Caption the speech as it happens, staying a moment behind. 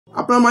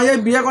আপনার মায়ের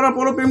বিয়ে করার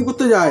পরও প্রেম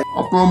করতে যায়।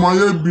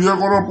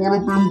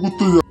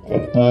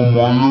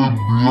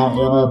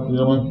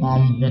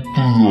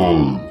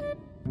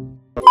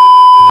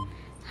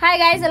 Hi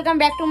guys, welcome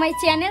back to my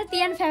channel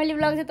Tian family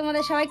ব্লগসে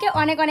তোমাদের সবাইকে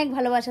অনেক অনেক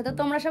ভালোবাসা। তো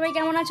তোমরা সবাই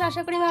কেমন আছো?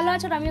 আশা করি ভালো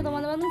আছো। আমিও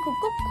তোমাদের মতন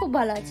খুব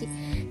ভালো আছি।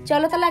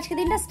 চলো তাহলে আজকে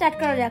দিনটা স্টার্ট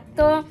করা যাক।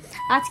 তো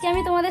আজকে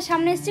আমি তোমাদের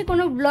সামনে এসেছি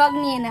কোনো ব্লগ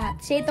নিয়ে না,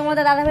 সেই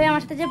তোমাদের দাদাভাই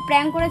আমার সাথে যে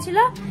প্র্যাঙ্ক করেছিল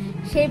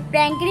সেই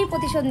প্র্যাঙ্কেরই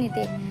প্রতিশোধ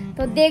নিতে।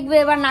 তো দেখবে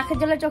এবার নাকের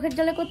জলে চোখের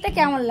জলে করতে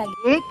কেমন লাগে।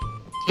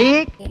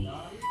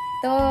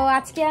 তো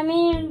আজকে আমি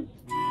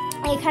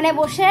এখানে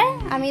বসে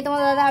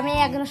আমি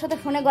একজনের সাথে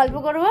ফোনে গল্প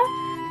করব।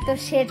 তো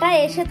সেটা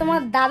এসে তোমার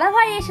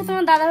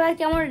দাদাভাই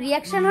কেমন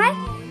রিয়াকশন হয়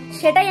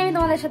সেটাই আমি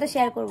তোমাদের সাথে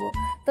শেয়ার করব।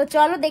 তো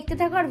চলো দেখতে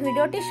থাকো আর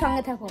ভিডিওটির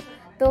সঙ্গে থাকো।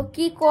 তো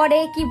কি করে,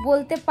 কি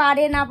বলতে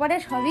পারে না পারে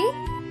সবই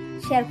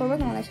শেয়ার করবো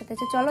তোমাদের সাথে।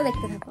 চলো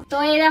দেখতে থাকো। তো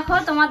এই দেখো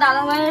তোমার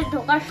দাদাভাইয়ের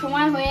ঢোকার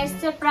সময় হয়ে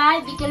এসছে, প্রায়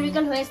বিকেল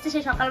হয়ে এসছে। সে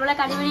সকালবেলা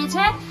কাজে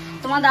বেরিয়েছে।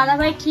 তোমার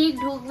দাদাভাই ঠিক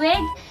ঢুকবে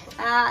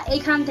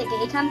এইখান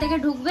থেকে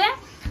ঢুকবে।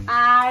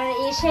 আর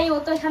এসেই ও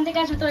তো এখান থেকে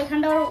আসবে, তো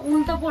এখানটা ওর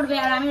উল্টো পড়বে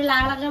আর আমি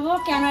লাগাবো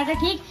ক্যামেরাটা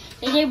ঠিক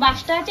এই যে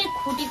বাসটা আছে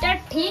খুঁটিটা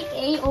ঠিক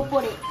এই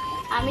ওপরে।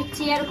 আমি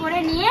চেয়ার করে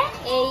নিয়ে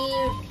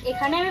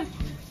এখানে আমি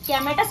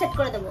ক্যামেরাটা সেট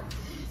করে দেবো।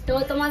 তো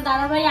তোমার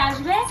দাদাভাই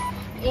আসবে,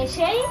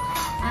 এসেই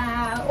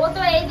ও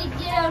তো এই দিক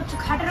দিয়ে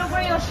খাটের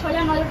উপরে ওর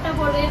সোজা নজরটা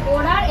পড়বে,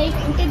 ওর আর এই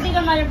খুঁটির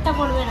দিকে নজরটা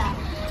পড়বে না।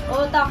 ও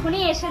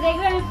তখনই এসে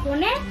দেখবে আমি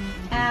ফোনে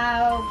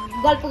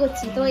গল্প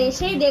করছি। তো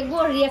এসেই দেখবো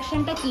ওর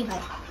রিয়াকশনটা কি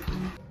হয়।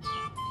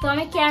 তো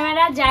আমি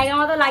ক্যামেরা জায়গা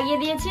মতো লাগিয়ে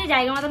দিয়েছি,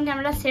 জায়গা মতন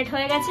ক্যামেরা সেট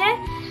হয়ে গেছে।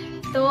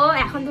 তো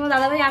এখন তোমার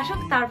দাদাভাই আসুক,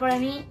 তারপর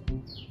আমি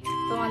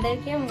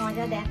তোমাদেরকে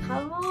মজা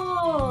দেখাবো।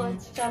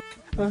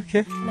 ওকে।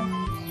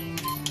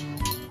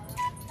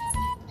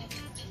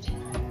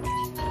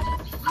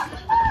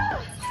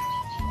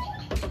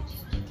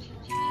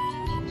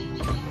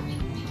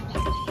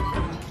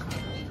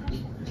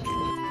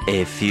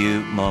 A few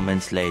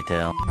moments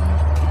later.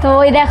 তো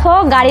ওই দেখো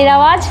গাড়ির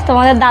আওয়াজ,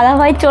 তোমাদের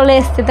দাদাভাই চলে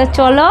এসছে। তো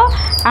চলো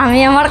আমি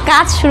আমার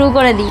কাজ শুরু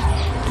করে দিই।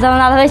 তোমার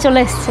দাদাভাই চলে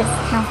এসছে।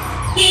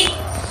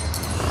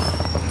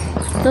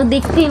 তো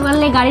দেখতেই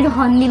পারলে গাড়ির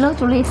হর্ন দিল,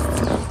 চলে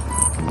এসছে।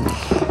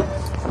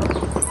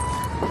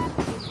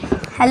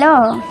 হ্যালো,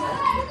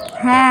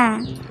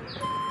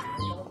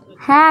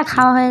 হ্যাঁ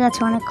খাওয়া হয়ে গেছে,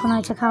 অনেকক্ষণ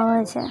হয়েছে খাওয়া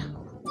হয়েছে।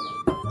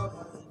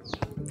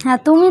 হ্যাঁ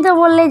তুমি তো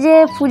বললে যে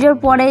পুজোর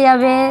পরে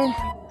যাবে,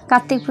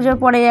 কার্তিক পুজোর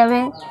পরে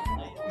যাবে।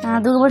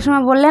 দুর্গাপুজোর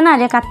সময় বললে না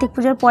যে কার্তিক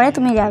পুজোর পরে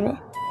তুমি যাবে।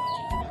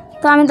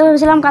 তো আমি তো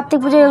ভেবেছিলাম কার্তিক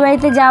পুজোর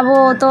বাড়িতে যাবো,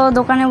 তো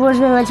দোকানে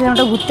বসবে ভেবেছিলাম,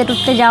 ওটা ঘুরতে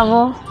টুরতে যাবো।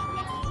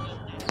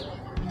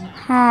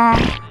 হ্যাঁ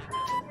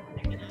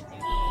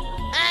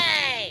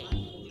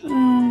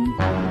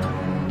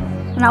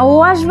না, ও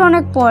আসবে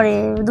অনেক পরে,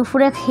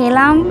 দুপুরে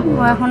খেলাম,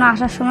 ও এখনো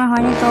আসার সময়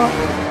হয়নি। তো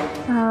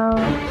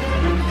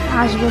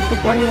আসবে একটু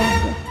পরেই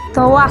আসবে। তো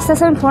ও আস্তে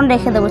আস্তে আমি ফোন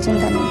রেখে দেবো,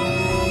 চিন্তা নেই।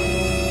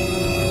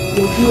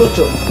 কি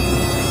করছো?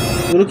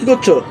 এগুলো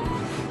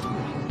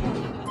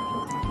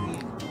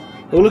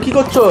কি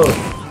করছো?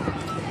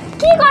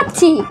 কি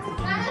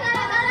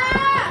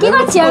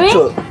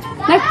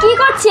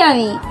করছি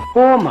আমি?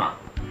 ও মা,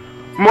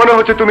 মনে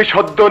হচ্ছে তুমি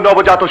সদ্য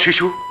নবজাত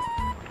শিশু,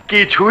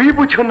 কিছুই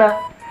বুঝো না,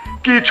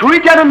 কিছুই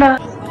জানো না।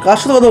 কার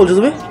সাথে কথা বলছো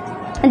তুমি?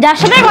 যার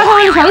সাথে কথা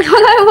বলছো আমি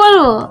তোমাকে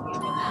বলবো।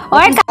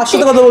 কার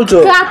সাথে কথা বলছো?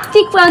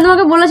 কার্তিক,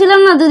 তোমাকে বলেছিলাম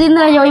না দুদিন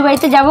ধরে যে ওই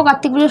বাড়িতে যাবো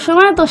কার্তিক পুজোর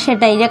সময়। তো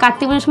সেটাই, যে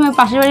কার্তিক পুজোর সময়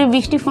পাশের বাড়ির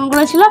বৃষ্টি ফোন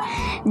করেছিল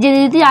যে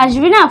দিদি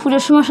আসবি না,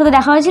 পুজোর সময় সাথে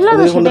দেখা হয়েছিল।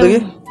 তো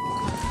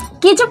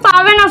কিছু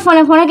পাবে না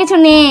ফোনে কিছু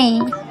নেই।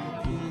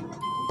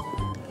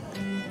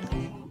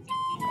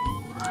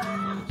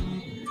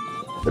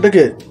 এটা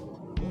কে?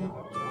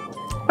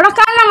 ওটা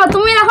কার নাম্বার?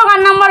 তুমি দেখো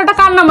কার নাম্বার, ওটা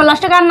কার নাম্বার,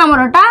 লাস্টে কার নাম্বার,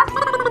 ওটা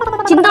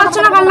চিন্তা করছো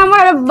না কার নাম্বার?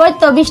 ওই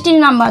তো বৃষ্টির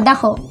নাম্বার,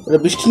 দেখো। এটা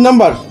বৃষ্টির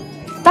নাম্বার?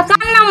 তা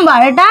কার নাম্বার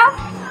এটা?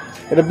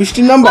 এটা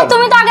বৃষ্টির নাম্বার?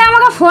 তুমি তো আগে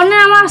আমাকে ফোনে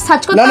আমার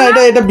সার্চ করতে।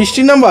 না এটা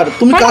বৃষ্টির নাম্বার।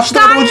 তুমি কার সাথে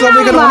কথা বলছো? আমি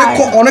এখানে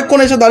অনেকক্ষণ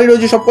এসে দাঁড়িয়ে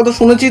রয়েছি, সব কথা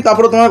শুনেছি,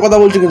 তারপরে তোমার কথা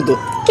বলছি। কিন্তু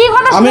কি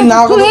কথা আমি না,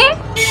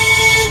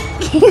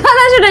 কি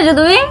কথা শুনেছো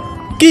তুমি?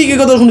 কি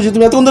কথা শুনেছি?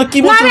 তুমি এতক্ষণ ধরে কি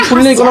বলছো?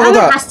 শুনিনি কোনো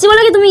কথা। হাসছি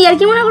বলে কি তুমি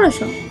ইয়ার্কি মনে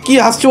করেছো? কি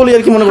হাসছি বলে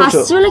ইয়ার্কি মনে করছো?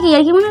 হাসছি বলে কি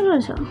ইয়ার্কি মনে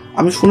করেছো?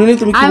 আমি শুনিনি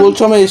তুমি কি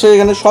বলছো। আমি এসে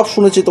এখানে সব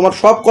শুনেছি, তোমার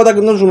সব কথা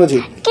কিন্তু শুনেছি।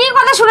 কি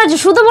কথা শুনেছো?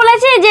 শুধু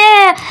বলেছি যে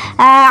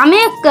আমি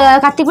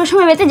কার্তিক পুজোর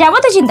সময় বেতে যাবো,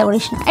 তো চিন্তা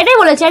করিস না, এটাই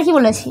বলেছি। আর কি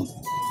বলেছি?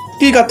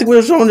 কি কার্তিক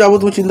পুজোর সময় যাবো,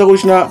 তুমি চিন্তা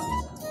করিস না?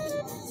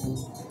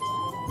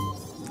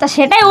 তা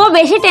সেটাই, ও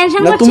বেশি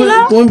টেনশন করছিল।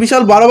 তুমি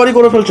বিশাল বাড়াবাড়ি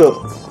করে ফেলছো।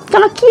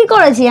 কেন, কি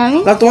করেছি আমি?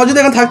 না তোমার যদি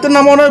এখানে থাকতে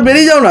না মনে হয়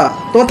বেরিয়ে যাও না,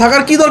 তোমার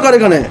থাকার কি দরকার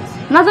এখানে?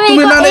 না তুমি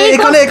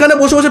এখানে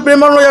বসে প্রেম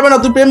মারানো যাবে না।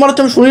 তুমি প্রেম মারাচ্ছ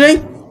আমি শুনি নাই।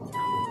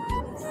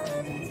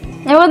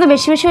 এবার তো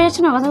বেশি হয়ে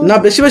যাচ্ছে না কথা? না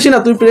বেশি না,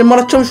 তুমি প্রেম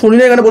মারাচ্ছ আমি শুনি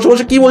নাই। এখানে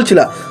বসে কি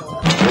বলছিলা?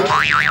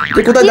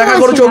 কোথায় দেখা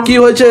করেছো, কি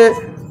হয়েছে?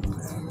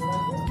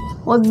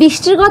 ও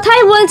বৃষ্টির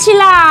কথাই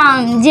বলছিলাম,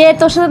 যে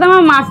তোর সাথে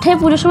আমার মাঠে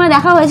পুজোর সময়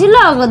দেখা হয়েছিল,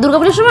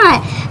 দুর্গাপুজোর সময়।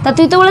 তা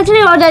তুই তো বলেছিলি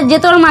যে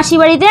তোর মাসি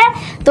বাড়িতে।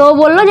 তো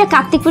বললো যে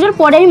কার্তিক পুজোর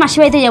পরে আমি মাসি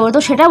বাড়িতে যাবো। তো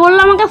সেটা বললো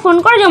আমাকে ফোন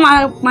করে যে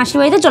মাসি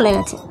বাড়িতে চলে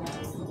গেছে,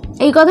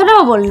 এই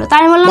কথাটাও বললো। তাই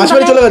আমি বললাম মাসি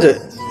বাড়ি চলে গেছে।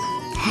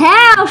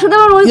 হ্যাঁ, ওর সাথে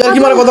আমার ওই কি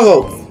মারা কথা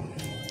কও।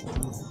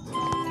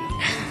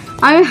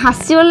 আমি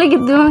হাসছি বললে কি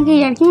তুমি আমাকে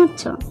ইয়ার্কি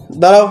মারছো?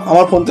 দাঁড়াও,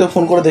 আমার ফোন থেকে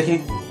ফোন করে দেখি।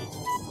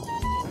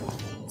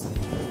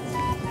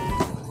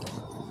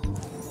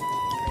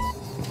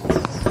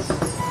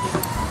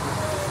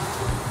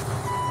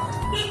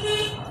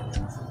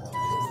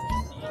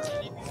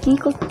 কি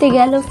করতে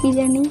গেল কি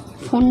জানি,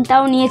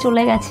 ফোনটাও নিয়ে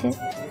চলে গেছে।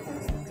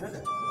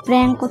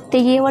 প্র্যাঙ্ক করতে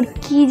গিয়ে এবার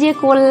কি যে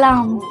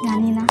করলাম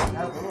জানি না।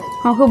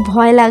 আমার খুব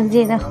ভয় লাগছে,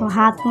 দেখো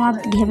হাত মাত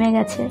ঘেমে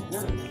গেছে,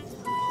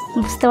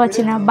 বুঝতে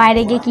পারছি না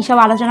বাইরে গিয়ে কী সব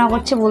আলোচনা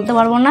করছে বলতে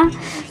পারবো না।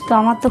 তো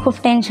আমার তো খুব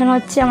টেনশন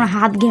হচ্ছে, আমার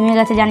হাত ঘেমে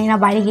গেছে, জানি না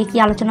বাইরে গিয়ে কী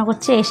আলোচনা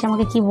করছে, এসে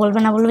আমাকে কি বলবে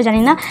না বলবে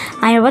জানি না।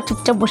 আমি আবার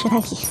চুপচাপ বসে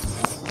থাকি।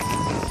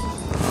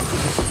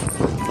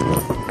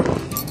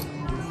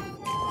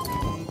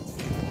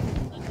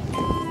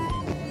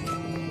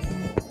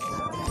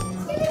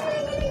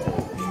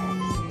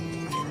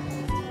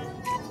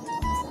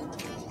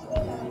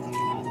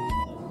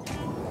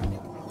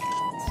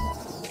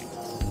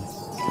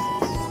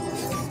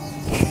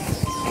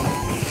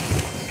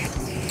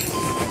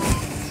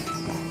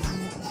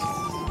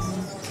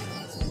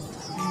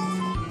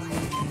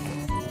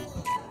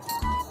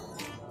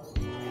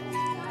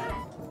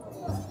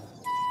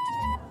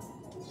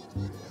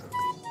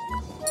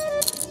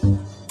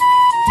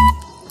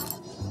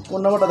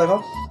 ফোন নাম্বারটা দেখাও,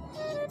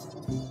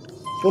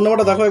 ফোন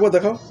নাম্বারটা দেখাও, একবার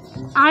দেখাও।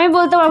 আমি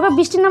বলতে পারবো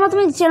বৃষ্টির নাম্বার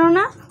তুমি চেনো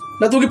না?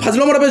 না তুমি কি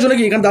ফাজলামো মারা পেয়েছো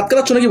নাকি? এখানে দাঁত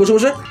কালাচ্ছ নাকি বসে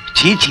বসে?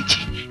 ছি ছি ছি।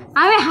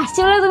 আমি হাসছি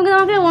বলে তুমি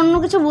আমাকে অন্য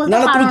কিছু বলতে না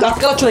না, পারো তুমি না। দাঁত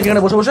কালাচ্ছ নাকি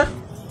এখানে বসে বসে?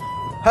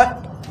 হ্যাঁ,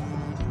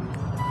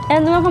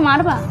 তুমি আমাকে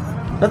মারবা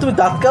না তুমি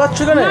দাঁত কালাচ্ছ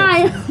এখানে? না,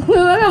 তুমি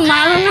আমাকে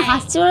মারো না,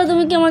 হাসছি বলে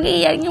তুমি কি আমাকে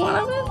ইয়ার্কি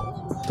মারাবে?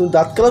 তুমি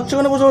দাঁত কালাচ্ছ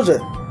এখানে বসে বসে?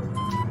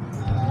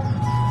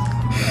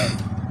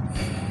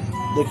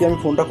 দেখি আমি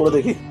ফোনটা করে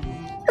দেখি।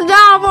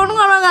 যা ফোন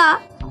করো না।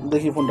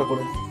 দেখি ফোনটা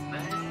করে।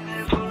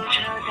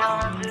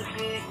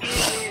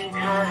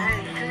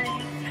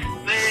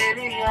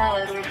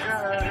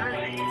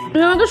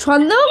 তুমি আমাকে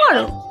সন্দেহ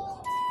করো?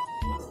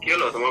 কি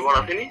হলো, তোমার বোন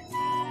আসেনি?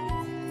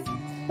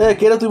 এ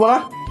কে রে তুই বানা?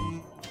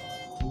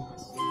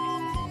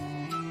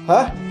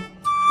 হ্যাঁ,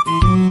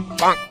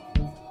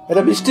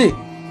 এটা বৃষ্টি,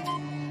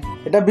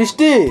 এটা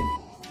বৃষ্টি,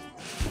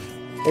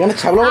 এখানে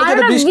ছাগলা বলছে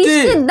এটা বৃষ্টি।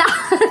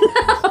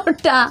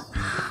 ওটা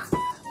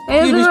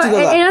কি বৃষ্টি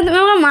দাদা? এটা তুমি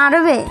আমাকে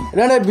মারবে?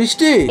 এটা না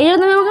বৃষ্টি, এটা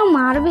তুমি আমাকে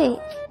মারবে?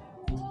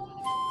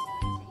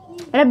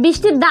 এটা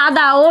বৃষ্টির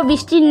দাদা, ও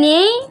বৃষ্টি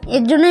নেই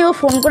এর জন্যই ও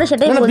ফোন করে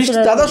সেটাই না বলছিল। বৃষ্টি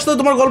দাদার সাথে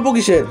তোমার গল্প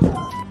কিসের?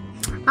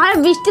 আরে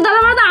বৃষ্টি দাদা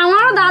মানে তো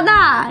আমারও দাদা।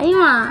 এই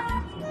মা,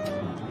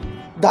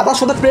 দাদার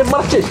সাথে প্রেম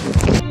মারছিস?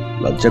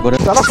 লজ্জা করে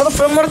দাদার সাথে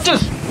প্রেম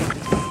মারছিস?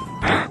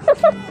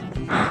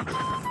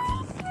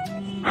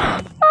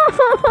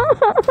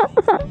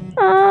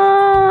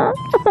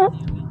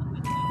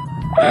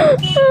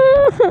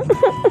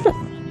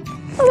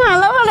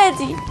 ভালো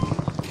করেছি,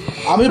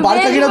 আমি বাড়ি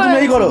থাকি না, তুমি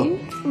এই করো।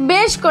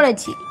 বেশ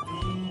করেছি,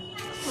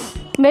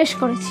 বেশ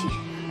করেছি।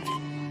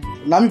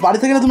 না আমি বাড়ি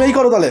থাকি না, তুমি এই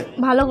করো তাহলে?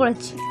 ভালো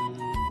করেছি।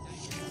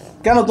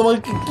 কেন তোমাকে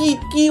কি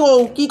কি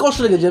কি কষ্ট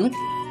লেগেছে? আমি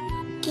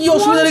কি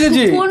অসুবিধা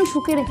লেগেছে? কোন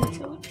সুখে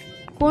রেখেছো,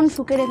 কোন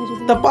সুখে রেখেছো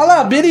তুমি? তা পালা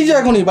বেরিয়ে যা,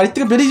 এখনই বাড়ি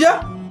থেকে বেরিয়ে যা।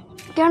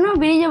 কেন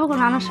বেরিয়ে যাবো? কোন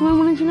আনার সময়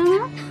মনে ছিল না?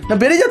 না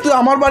বেরিয়ে যা তুই,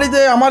 আমার বাড়িতে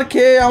আমার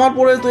খেয়ে আমার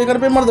পরে তুই এখানে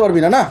প্রেম মারতে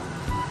পারবি না। না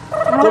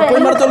তোর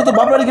প্রেম মারতে হলে তো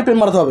বাপ বাড়িকে প্রেম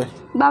মারতে হবে।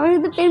 বাবার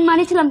সাথে প্রেম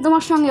মারিছিলাম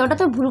তোমার সঙ্গে, ওটা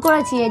তো ভুল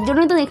করেছি, এর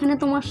জন্যই তো এখানে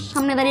তোমার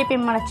সামনে দাঁড়িয়ে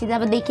প্রেম মারাচ্ছি,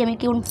 তারপর দেখি আমি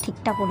কোন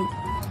ঠিকটা করি।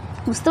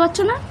 বুঝতে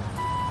পারছো না?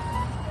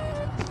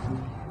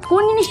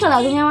 কোন জিনিসটা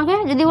দাও তুমি আমাকে?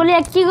 যদি বলি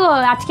কি গো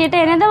আজকে এটা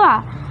এনে দেবা,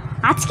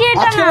 আজকে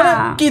এটা আজকে না। মানে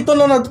কি তো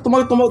না,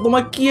 তোমাকে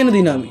তোমাকে কি এনে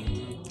দিই না আমি?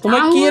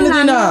 তোমাকে কি এনে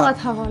দিই না?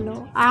 কথা বলো।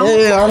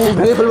 আমি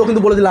ভেঙে ফেলবো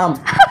কিন্তু বলে দিলাম।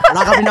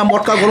 রাখাবি না,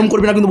 মটকা গরম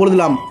করবি না কিন্তু বলে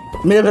দিলাম।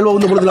 মেরে ফেলবো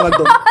কিন্তু বলে দিলাম,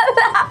 একদম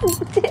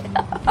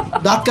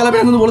দাঁত কালাবি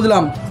না কিন্তু বলে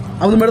দিলাম।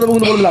 আমি তো মেরে দেবো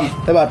কিন্তু বলে দিলাম।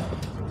 এবার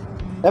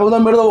কিন্তু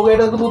আমি মেরে দেবো,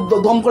 এটা কিন্তু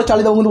দম করে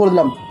চালিয়ে দেবো কিন্তু বলে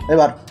দিলাম।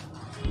 এবার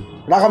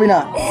রাখাবি না,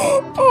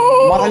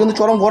 মাথা কিন্তু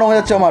চরম গরম হয়ে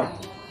যাচ্ছে আমার।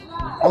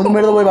 আমি তো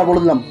মেরে দেবো এবার,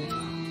 বলে দিলাম।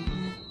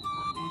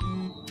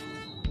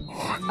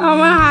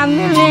 আমার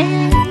হাতে নেই,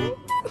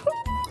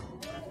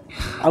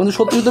 আমি তো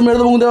সত্যি সত্যি মেরে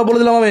দেবো কিন্তু এবার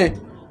বলে দিলাম। আমি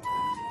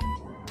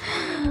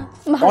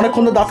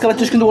অনেকক্ষণ তো দাঁত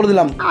কালাচ্ছিস কিন্তু বলে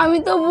দিলাম। আমি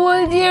তো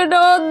বলছি এটা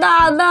ওর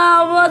দাদা,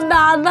 আমার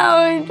দাদা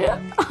ওইটা।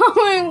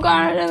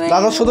 আমি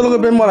দাদার সাথে লোকে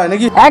প্রেম মারায়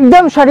নাকি?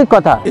 একদম সঠিক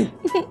কথা।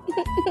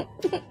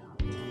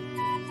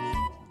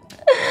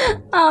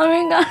 আমি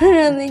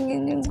কারণে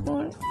কিছু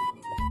করি,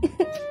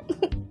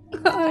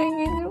 আমি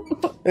কিছু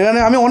এখানে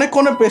আমি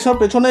অনেকক্ষণে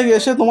পেছনে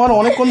এসে তোমার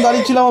অনেকক্ষণ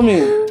দাঁড়িয়ে ছিলাম। আমি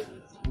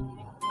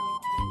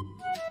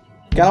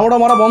ক্যামেরাটা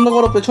মারা বন্ধ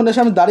করো। পেছনে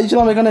এসে আমি দাঁড়িয়ে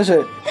ছিলাম, এখানে এসে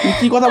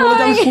কি কথা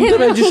বলেছে আমি শুনতে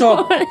পেয়েছি সব।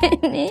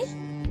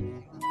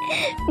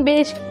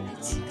 বেশ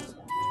করেছি,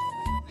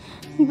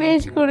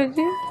 বেশ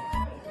করেছি,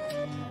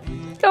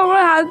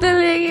 তোমার হাতে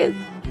লেগে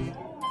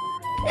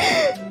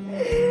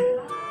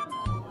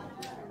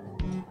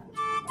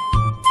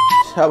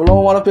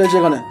শ্যাবলামো মারা পেয়েছে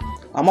এখানে।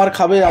 আমার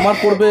খাবে, আমার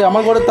পড়বে,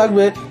 আমার ঘরে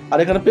থাকবে, আর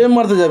এখানে প্রেম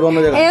মারতে যাবে অন্য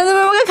জায়গায়।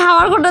 তুমি আমাকে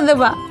খাবার কোটা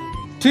দেবা?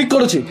 ঠিক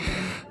করেছি,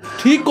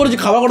 ঠিক করেছি।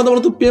 খাবার কোটা দেবো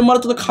না, তুই প্রেম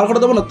মারাচ্ছ তো খাবার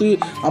কোটা দেবো না। তুই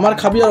আমার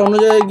খাবি আর অন্য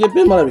জায়গায় গিয়ে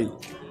প্রেম মারাবি।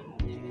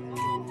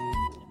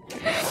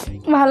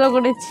 ভালো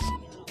করেছি,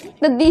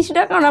 তো দিস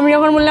না, কারণ আমি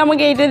যখন বললে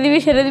আমাকে এইটা দিবি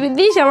সেটা দিবি,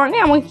 দিস আমাকে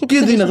কি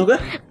দিই না তোকে?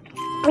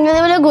 যদি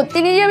বলে ঘুরতে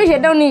নিয়ে যাবি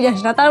সেটাও নিয়ে যাস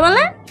না, তার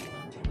মানে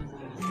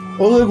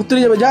ও ঘুরতে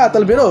নিয়ে যাবে, যা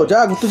তাহলে বেরো, যা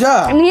ঘুরতে যা।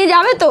 নিয়ে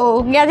যাবে তো,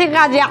 গেছে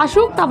কাজে,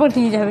 আসুক তারপর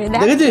নিয়ে যাবে।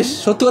 দেখেছিস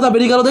সত্যি কথা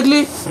বেরিয়ে গেল,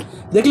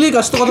 দেখলি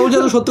কাজ তো কথা বলছে,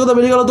 সত্যি কথা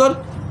বেরিয়ে গেল তোর।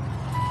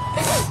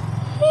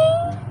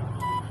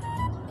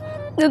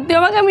 তুই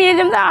আমাকে মেরে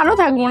যাবে আরো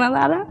থাকবো না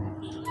দাদা।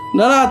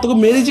 না না তোকে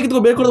মেরেছি কি,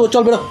 তোকে বের করে দেবো,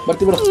 চল বেরো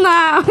বাড়ি বেরো। না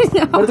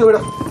বাড়ি থেকে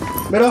বেরো,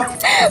 বেরো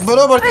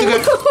বেরো বাড়ি থেকে,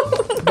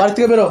 বাড়ি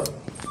থেকে বেরো।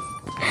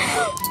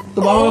 তো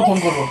বাবাকে ফোন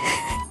করবো,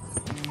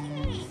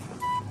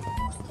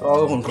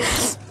 বাবাকে ফোন করবো।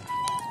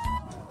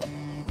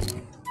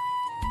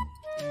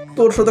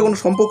 তোর সাথে কোনো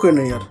সম্পর্ক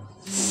নেই আর।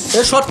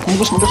 এ শট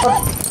মুখোশ shot.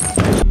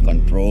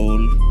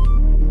 Control.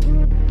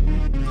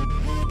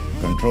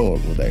 Control,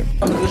 Uday.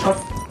 Shot,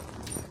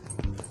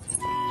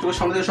 তোর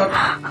সামনে থেকে শট।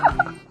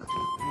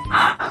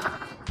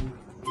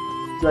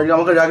 তুই আজকে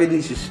আমাকে রাগিয়ে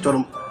দিয়েছিস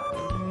চরম।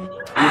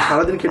 আমি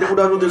সারাদিন খেটে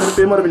খুঁটে আসবো, তুই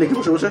পেয়ে মারবি নাকি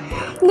বসে বসে?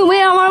 তুমি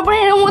আমার উপরে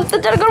এরকম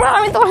অত্যাচার করবে,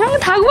 আমি তোমার সঙ্গে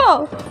থাকবো?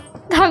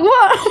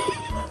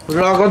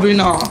 রাগাবি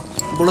না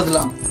বলে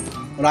দিলাম,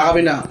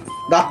 রাগাবি না,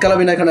 দাঁত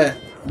খেলাবি না এখানে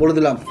বলে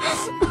দিলাম।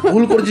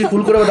 ভুল করেছিস,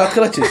 ভুল করে দাঁত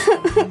খেলাচ্ছিস।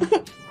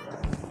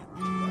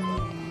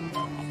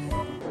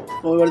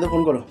 ওই বাড়িতে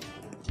ফোন করো।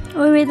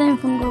 ওই বাড়িতে আমি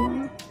ফোন করবো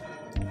না।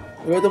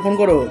 ওই বাড়িতে ফোন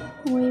করো।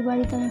 ওই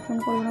বাড়িতে আমি ফোন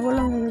করবো না,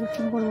 বললাম ওই বাড়িতে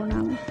ফোন করবো না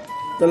আমি।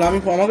 তাহলে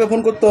আমাকে ফোন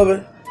করতে হবে,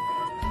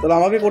 তাহলে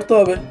আমাকে করতে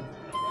হবে,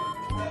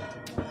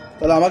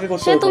 তাহলে আমাকে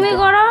করতে সে হবে। তুমি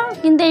করো,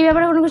 কিন্তু এই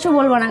ব্যাপারে কোনো কিছু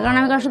বলবো না, কারণ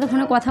আমি কারোর সাথে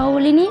ফোনে কথাও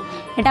বলিনি,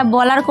 এটা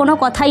বলার কোনো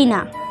কথাই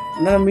না।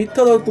 না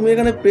মিথ্যা দাও, তুমি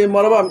এখানে প্রেম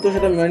মারাবো, আমি তো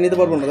সেটা মেনে নিতে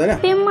পারবো না, তাই না?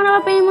 প্রেম মারাবা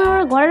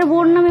ঘরের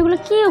বোন নাম, এগুলো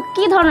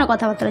কি ধরনের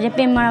কথাবার্তা যে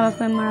প্রেম মারাবা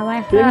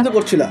প্রেম তো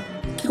করছিলা,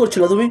 কি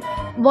করছিলা তুমি?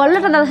 বললে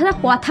তো দাদার সাথে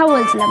কথা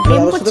বলছিলাম, প্রেম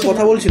দাদার সাথে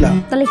কথা বলছিলাম,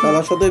 তাহলে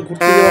দাদার সাথে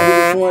ঘুরতে যাওয়ার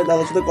সময়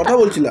দাদার সাথে কথা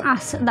বলছিলাম।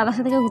 আচ্ছা, দাদার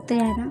সাথে কেউ ঘুরতে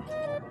যায় না?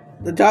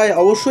 যায়,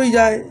 অবশ্যই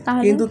যায়,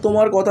 তাহলে? কিন্তু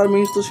তোমার কথার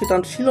মিনিস তো সেটা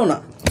ছিল না,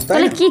 তাই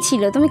তাহলে না? কি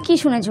ছিল, তুমি কি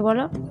শুনেছো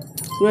বলো?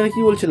 তুমি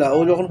কি বলছিলা, ও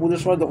যখন পুজোর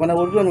সময় দোকানে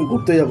বলছিল আমি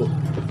ঘুরতে যাবো?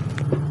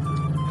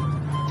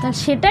 তা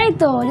সেটাই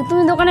তো, যে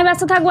তুমি দোকানে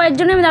ব্যস্ত থাকবো, এর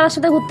জন্য আমি দাদার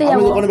সাথে ঘুরতে আমি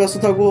যাবো। দোকানে ব্যস্ত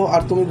থাকবো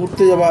আর তুমি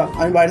ঘুরতে যাবা,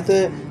 আমি বাড়িতে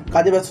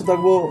কাজে ব্যস্ত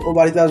থাকবো, ও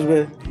বাড়িতে আসবে।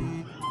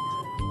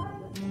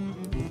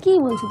 কি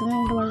বলছো তুমি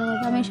উল্টো পাল্টা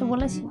কথা? আমি এসব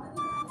বলেছি?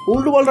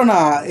 উল্টো পাল্টা না,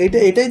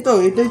 এটাই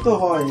তো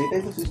হয়,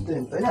 এটাই তো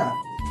সিস্টেম, তাই না?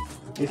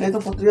 এটাই তো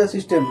প্রক্রিয়া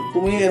সিস্টেম।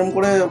 তুমি এরকম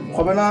করে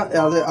হবে না,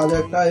 আজ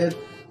একটা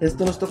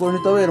হেস্তনস্ত করে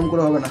নিতে হবে, এরকম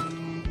করে হবে না,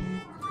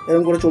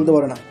 এরকম করে চলতে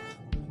পারে না,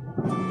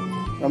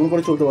 এমন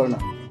করে চলতে পারে না।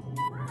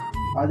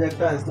 আজ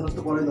একটা হেস্তনস্ত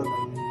করে দরকার।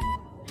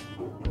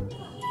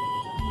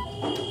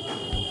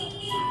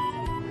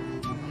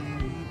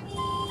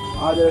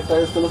 আজ একটা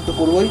হেস্তনস্ত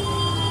করবোই।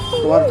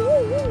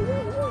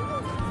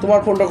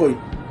 তোমার ফোনটা কই?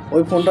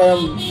 ওই ফোনটা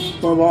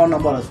তোমার বাবার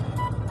নাম্বার আছে,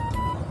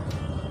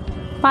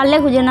 পারলে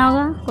খুঁজে নাও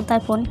গা,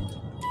 কোথায় ফোন?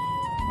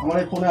 আমার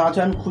এই ফোনে আছে,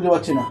 আমি খুঁজে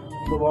পাচ্ছি না,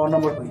 তোর বাবার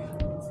নাম্বার কই?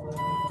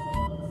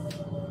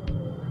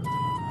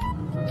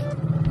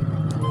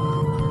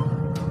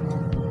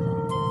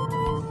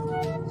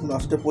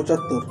 লাস্টে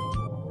 75,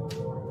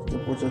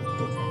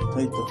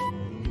 তাই তো।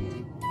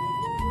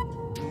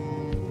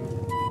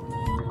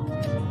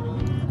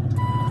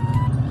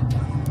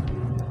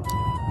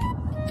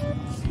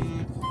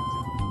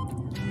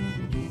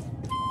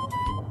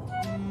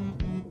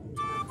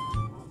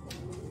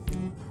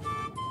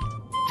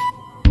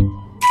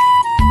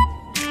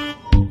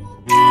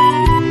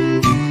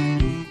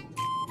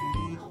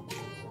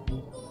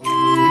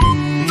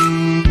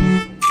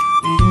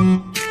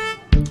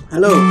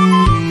 হ্যালো,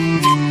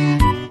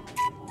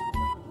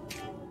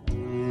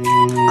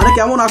 আরে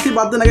কেমন আছি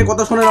বাদ দেন, আগে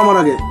কথা শোনেন আমার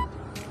আগে।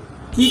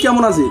 কি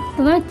কেমন আছি?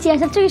 তুমি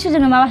চেঁচাচ্ছ কিসের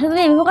জন্য? বাবার সাথে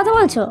এইভাবে কথা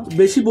বলছো?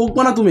 বেশি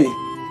বকবা না তুমি।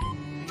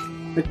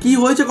 কি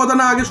হয়েছে কথা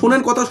না আগে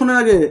শোনেন, কথা শোনেন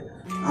আগে।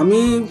 আমি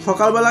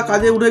সকালবেলা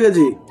কাজে উঠে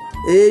গেছি,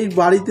 এই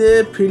বাড়িতে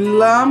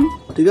ফিরলাম,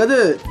 ঠিক আছে?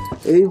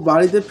 এই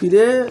বাড়িতে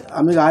ফিরে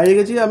আমি গায়ে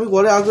গেছি, আমি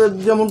ঘরে আগে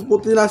যেমন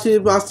প্রতিদিন আসছি,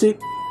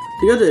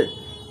 ঠিক আছে?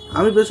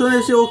 আমি পেছনে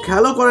এসে ও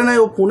খেয়ালও করে নাই,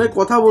 ও ফোনে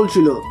কথা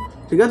বলছিল,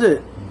 ঠিক আছে?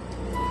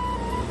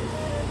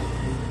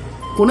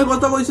 ফোনে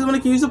কথা কইছে মানে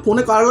কি হয়েছে,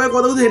 ফোনে কার লাগে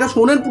কথা কইছে এটা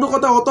শোনেন পুরো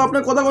কথা, অত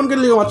আপনার কথা কোনকে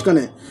লেগে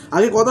মাঝখানে।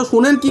 আগে কথা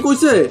শোনেন কি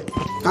কইছে,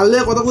 কার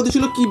লাগে কথা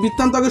কইছিল, কি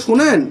বৃত্তান্ত আগে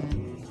শোনেন।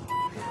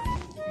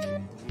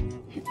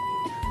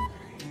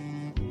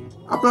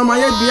 আপনার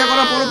মায়ের বিয়ে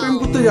করার পরে প্রেম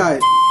করতে যায়,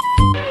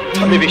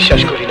 আমি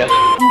বিশ্বাস করি না।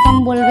 কম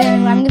বলবে,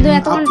 আমি কিন্তু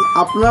এতক্ষণ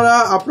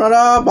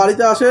আপনারা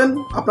বাড়িতে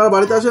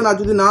আসেন, আর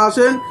যদি না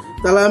আসেন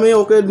তাহলে আমি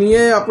ওকে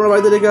নিয়ে আপনার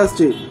বাড়িতে রেখে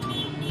আসছি।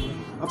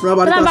 আপনার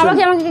বাড়িতে আসেন। বাবা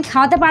কি আমাকে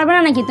খাওয়াতে পারবে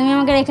না নাকি? তুমি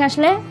আমাকে রেখে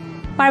আসলে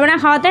পারবে না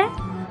খাওয়াতে?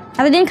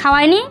 এতদিন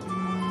খাওয়াইনি,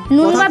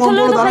 নুন ভাত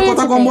হলেও তো খাইয়েছি।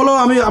 কথা কম বলো,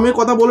 আমি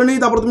কথা বলে নিই,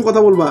 তারপর তুমি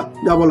কথা বলবা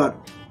যা বলার।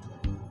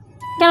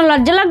 কেন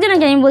লজ্জা লাগছে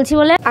নাকি আমি বলছি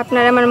বলে?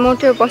 আপনার আমার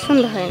মোটেও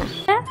পছন্দ হয় না।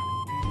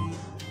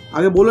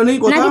 আগে বলে নিই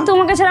কথা, নাকি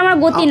তোমাকে ছাড়া আমার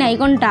গতি নাই?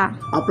 কোনটা?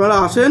 আপনারা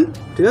আসেন,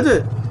 ঠিক আছে?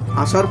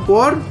 আসার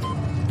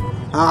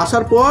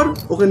পর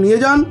ওকে নিয়ে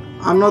যান।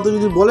 আপনারা তো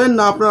যদি বলেন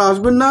না আপনারা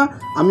আসবেন না,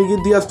 আমি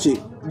গিয়ে দিয়ে আসছি,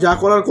 যা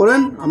করার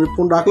করেন। আমি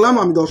ফোন রাখলাম,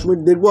 আমি 10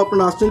 মিনিট দেখবো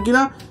আপনারা আসছেন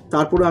কিনা,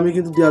 তারপরে আমি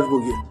কিন্তু দিয়ে আসবো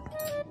গিয়ে।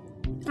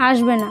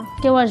 আসবে না,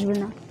 কেউ আসবে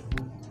না,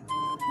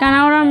 কেন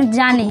ওরা আমি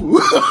জানি।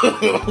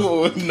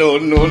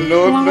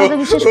 তোমার কথা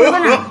বিশ্বাস করবে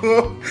না।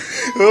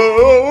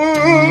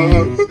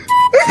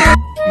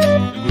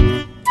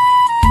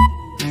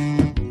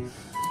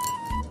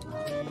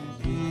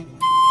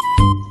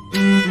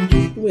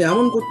 তুমি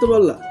এমন করতে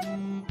পারলা?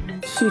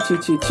 ছি ছি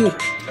ছি ছি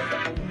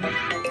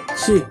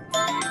ছি।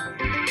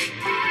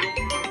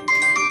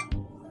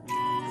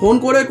 ফোন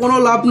করে কোনো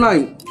লাভ নাই,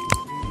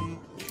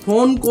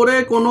 ফোন করে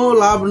কোনো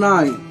লাভ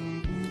নাই।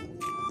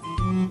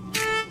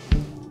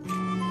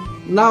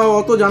 না,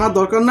 অত জানার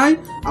দরকার নাই।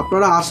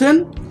 আপনারা আসেন,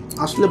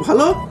 আসলে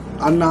ভালো,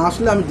 আর না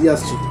আসলে আমি দিয়ে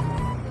আসছি।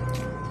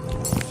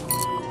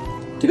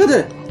 ঠিক আছে,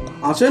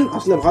 আসেন,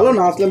 আসলে ভালো,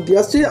 না আসলে আমি দিয়ে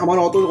আসছি। আমার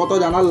অত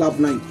জানার লাভ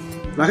নাই।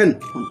 রাখেন।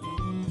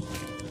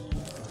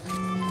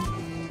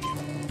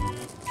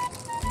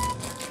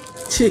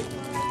 ছি,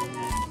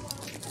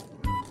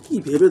 কি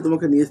ভেবে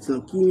তোমাকে নিয়ে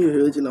এসেছিলাম? কি মেয়ে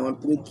ভেবেছিলাম? আর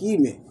তুমি কি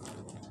মেয়ে?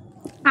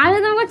 আমি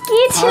তোমাকে কি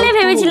ছেলে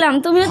ভেবেছিলাম,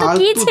 তুমিও তো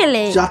কি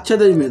ছেলে। যাচ্ছে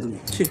তাই মেয়ে তুমি।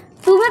 ছি,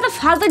 তুমি তো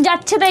ফালতু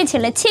যাচ্ছে তাই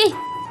ছেলে। ছি,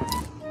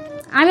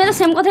 আমি তো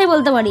সেম কথাই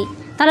বলতে পারি।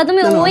 তাহলে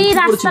তুমি ওই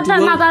রাস্তাটা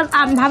না,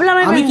 ভাবলাম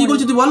আমি কি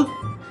করছি তুই বল,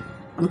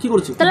 আমি কি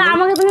করছি? তাহলে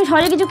আমাকে তুমি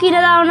সহজে কিছু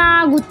কিনে দাও না,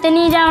 ঘুরতে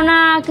নিয়ে যাও না,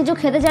 কিছু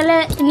খেতে চাইলে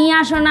নিয়ে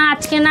আসো না,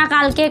 আজকে না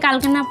কালকে,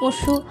 কালকে না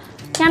পরশু,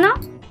 কেন?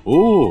 ও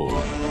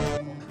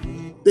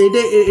তো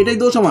এটাই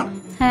দোষ আমার?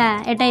 হ্যাঁ,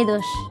 এটাই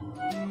দোষ,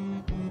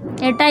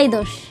 এটাই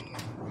দোষ।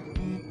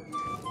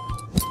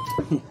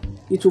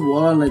 কিছু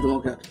বলার নাই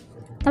তোমাকে।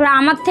 তারপরে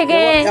আমার থেকে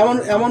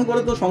এমন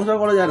করে তো সংসার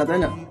করা যায় না, তাই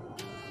না?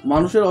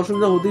 মানুষের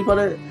অসুবিধা হতেই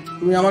পারে।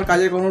 তুমি আমার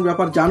কাজের কোনো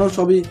ব্যাপার জানো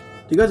সবই,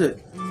 ঠিক আছে?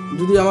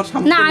 যদি আমার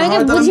সামনে না, আমি কি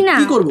বুঝি না,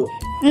 কি করবো?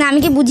 না আমি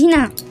কি বুঝি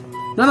না?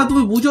 না না,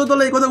 তুমি বুঝো,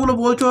 তাহলে এই কথাগুলো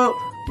বলছো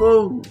তো।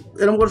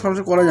 এরকম করে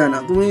সংসার করা যায় না।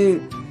 তুমি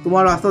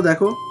তোমার রাস্তা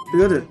দেখো,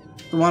 ঠিক আছে?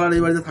 তোমার আর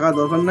এই বাড়িতে থাকার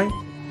দরকার নাই।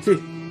 ঠিক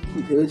কি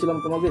ভেবেছিলাম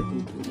তোমাকে?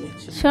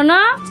 শোনো,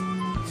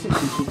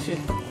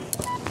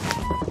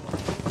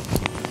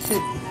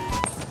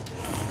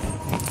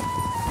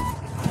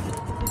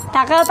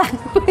 টাকাও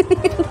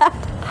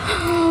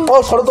ও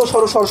সরো তো,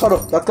 সরো সরো সরো,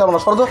 দাঁত কেমন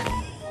সরো তো,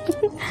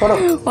 সরো।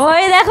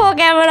 ওই দেখো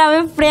ক্যামেরা,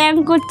 আমি প্র্যাঙ্ক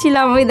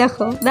করছিলাম। ওই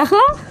দেখো,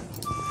 দেখো,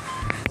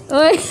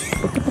 ওই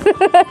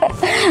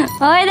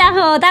ওই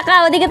দেখো,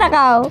 তাকাও, ওদিকে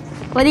তাকাও,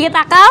 ওদিকে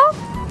তাকাও,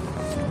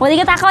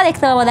 ওদিকে তাকাও,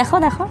 দেখতে পাবো। দেখো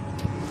দেখো,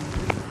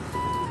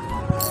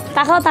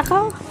 তাকাও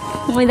তাকাও,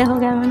 ওই দেখো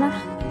ক্যামেরা।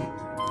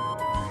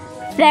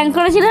 প্র্যাঙ্ক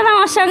করেছিল না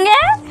আমার সঙ্গে?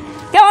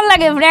 কেমন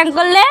লাগে প্র্যাঙ্ক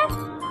করলে?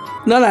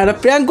 না না, এটা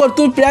প্র্যাঙ্ক কর,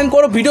 তুমি প্র্যাঙ্ক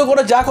করো, ভিডিও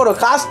করো, যা করো।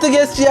 কাজ থেকে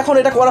এসেছি, এখন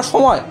এটা করার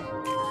সময়।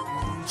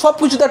 সব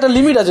কিছুতে একটা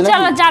লিমিট আছে।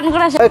 চলো চান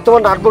করা।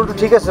 তোমার নাট বল্টু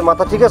ঠিক আছে,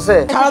 মাথা ঠিক আছে?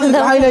 সারাদিন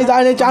খাই নাই,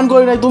 যাই নাই, চান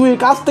করি নাই। তুমি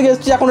কাজ থেকে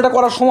এসেছি, এখন এটা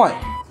করার সময়।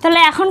 তাহলে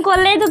এখন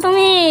করলেই তো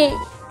তুমি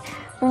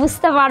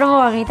বুঝতে পারবো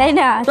আমি, তাই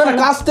না? না,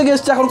 কাজ থেকে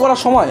এসেছি, এখন করার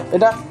সময়।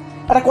 এটা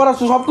করার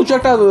সব কিছু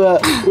একটা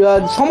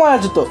সময়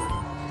আছে তো।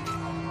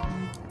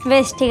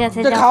 বেশ ঠিক আছে,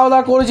 খাওয়া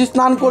দাওয়া করেছি,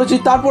 স্নান করেছি,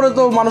 তারপরে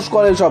তো মানুষ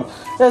করে সব।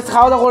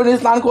 খাওয়া দাওয়া করে নি,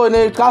 স্নান করে নি,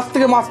 কাজ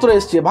থেকে মাত্র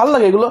এসছি। ভালো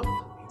লাগে এগুলো?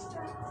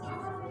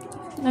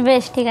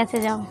 বেশ ঠিক আছে,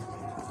 যাও।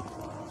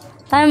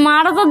 তাই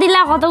মারও তো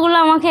দিলা কতগুলো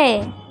আমাকে,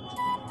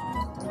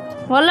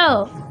 বলো।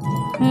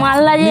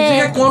 মারলা যে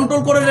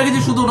কন্ট্রোল করে রেখেছি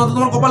শুধু, না তো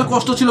তোমার কপালে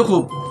কষ্ট ছিল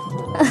খুব।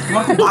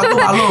 তোমার খুব ভাগ্য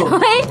ভালো।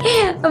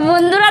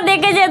 বন্ধুরা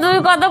দেখেছে তুমি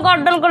কত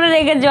কন্ট্রোল করে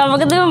রেখেছো,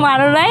 আমাকে তুমি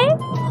মারো নাই।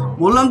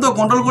 বললাম তো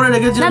কন্ট্রোল করে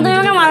রেখেছি। না তুমি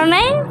আমাকে মারো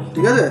নাই,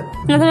 ঠিক আছে?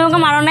 না তুমি আমাকে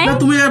মারো নাই। না,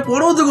 তুমি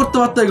পরেও তো করতে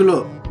পারতে এগুলো,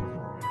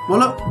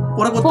 বলো।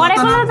 পরে করতে পরে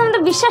পারতে না? করলে তুমি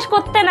তো বিশ্বাস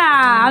করতে না।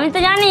 আমি তো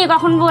জানি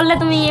কখন বললে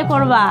তুমি ইয়ে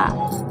করবা।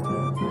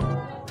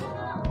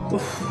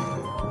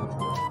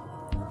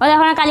 ওই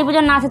এখন কালী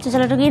পুজোর নাচ হচ্ছে,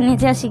 চলো একটু গিয়ে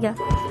নেচে আসি গা।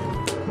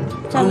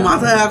 আমার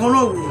মাথা এখনো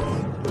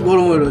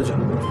গরম হয়ে রয়েছে,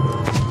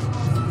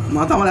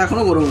 মাথা আমার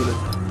এখনো গরম হয়ে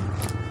রয়েছে।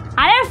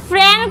 আরে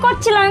প্র্যাঙ্ক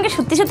করছিলাম, আমি কি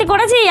সত্যি সত্যি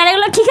করেছি? আর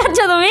এগুলো কি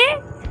করছো তুমি?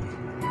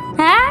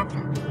 হ্যাঁ,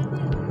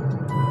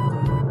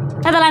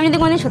 তাহলে আমি যদি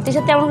কোনদিন সত্যি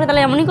সত্যি এমন করি,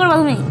 তাহলে এমনই করবা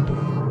তুমি?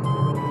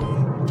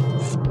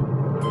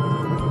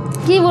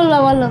 কি বলবো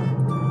বলো?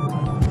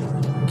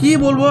 কি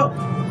বলবো?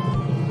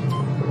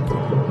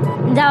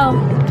 যাও।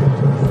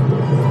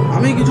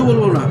 আমি কিছু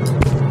বলবো না।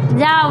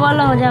 যাও,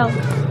 বলো, যাও।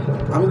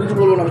 আমি কিছু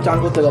বলবো না, আমি চান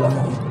করতে গেলাম।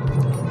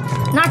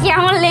 নাকি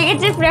আমার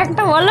লেগেছে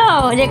প্র্যাঙ্কটা? বলো,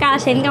 যে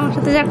সেদিনকে আমার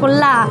সাথে যা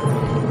করলা,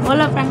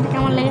 বলো প্র্যাঙ্কটা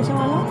কেমন লেগেছে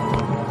বলো।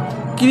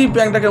 কি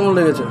প্র্যাঙ্কটা কেমন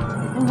লেগেছে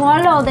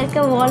বলো,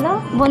 ওদেরকে বলো,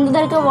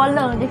 বন্ধুদেরকে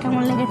বলো যে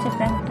কেমন লেগেছে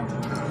প্র্যাঙ্কটা।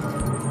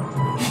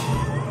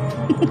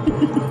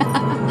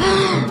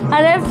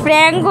 আরে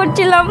প্র্যাঙ্ক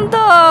করছিলাম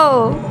তো,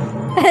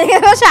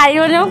 শাড়ি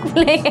মনেও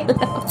খুলে গেল।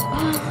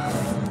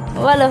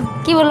 বলো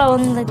কি বলো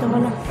বন্ধুদেরকে,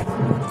 বলো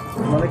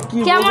মানে কি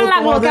কেমন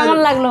লাগলো, কেমন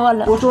লাগলো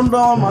বলো। প্রচন্ড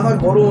আমার মাথা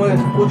গরম হয়ে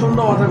গেছে, প্রচন্ড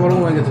মাথা গরম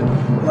হয়ে গেছে।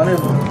 মানে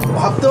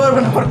ভাবতে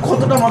পারবেন আমার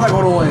কতটা মাথা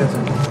গরম হয়ে গেছে।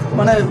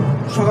 মানে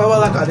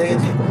সকালবেলা কাজে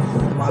গেছি,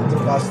 মাত্র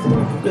কাজ থেকে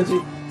ঢুকেছি,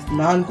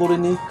 স্নান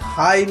করিনি,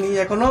 খাইনি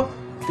এখনো,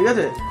 ঠিক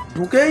আছে?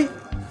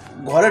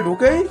 ঘরে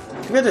ঢুকেই,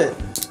 ঠিক আছে,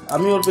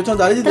 আমি ওর পেছনে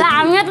দাঁড়িয়েছি।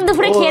 আমিও তো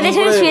দুপুরে খেয়ে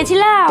দিয়ে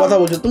শুয়েছিলাম। কথা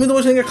বলছো তুমি,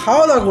 তোমার সঙ্গে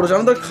খাওয়া দাওয়া করেছো,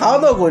 আমি তো খাওয়া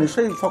দাওয়া করিনি।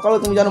 সেই সকালে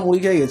তুমি জানো মুড়ি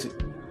খেয়ে গেছি,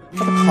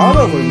 খাওয়া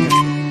দাওয়া করিনি।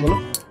 বলো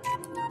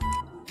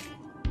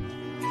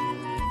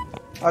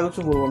আর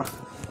কিছু বলবো না।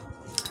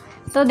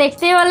 তো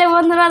দেখতেই বলে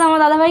বন্ধুরা তোমার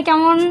দাদাভাই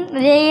কেমন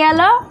রেগে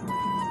গেল।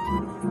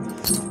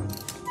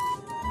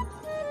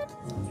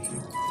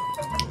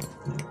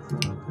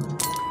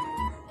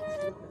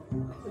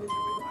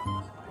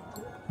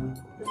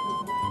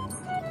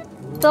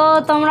 তো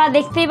তোমরা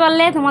দেখতেই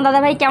পারলে তোমার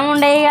দাদাভাই কেমন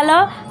রেগে গেল।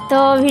 তো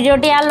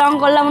ভিডিওটি আর লং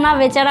করলাম না,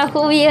 বেচারা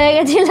খুব হয়ে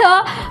গেছিলো।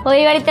 ওই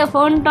বাড়িতে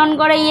ফোন টোন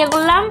করে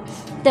করলাম,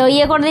 তো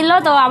করে দিল।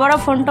 তো আবারও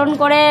ফোন টোন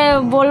করে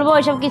বলবো,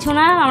 এসব কিছু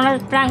না, আমরা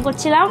প্র্যাঙ্ক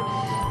করছিলাম,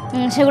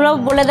 সেগুলো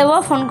বলে দেবো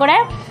ফোন করে।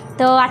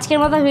 তো আজকের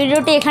মতো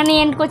ভিডিওটি এখানেই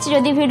এন্ড করছি।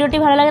 যদি ভিডিওটি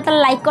ভালো লাগে তাহলে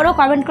লাইক করো,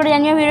 কমেন্ট করে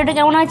জানিও ভিডিওটি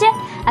কেমন হয়েছে,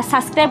 আর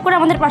সাবস্ক্রাইব করে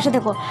আমাদের পাশে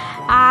থেকো।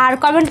 আর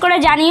কমেন্ট করে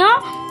জানিও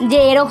যে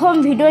এরকম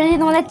ভিডিও যদি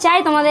তোমাদের চাই,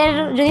 তোমাদের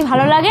যদি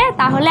ভালো লাগে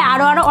তাহলে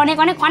আরও অনেক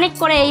অনেক অনেক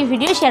করে এই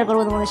ভিডিও শেয়ার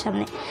করবো তোমাদের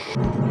সামনে।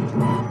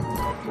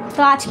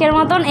 তো আজকের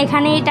মতন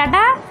এখানেই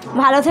টাটা,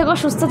 ভালো থেকো,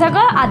 সুস্থ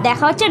থেকো, আর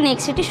দেখা হচ্ছে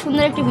নেক্সট একটি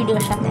সুন্দর একটি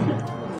ভিডিওর সাথে।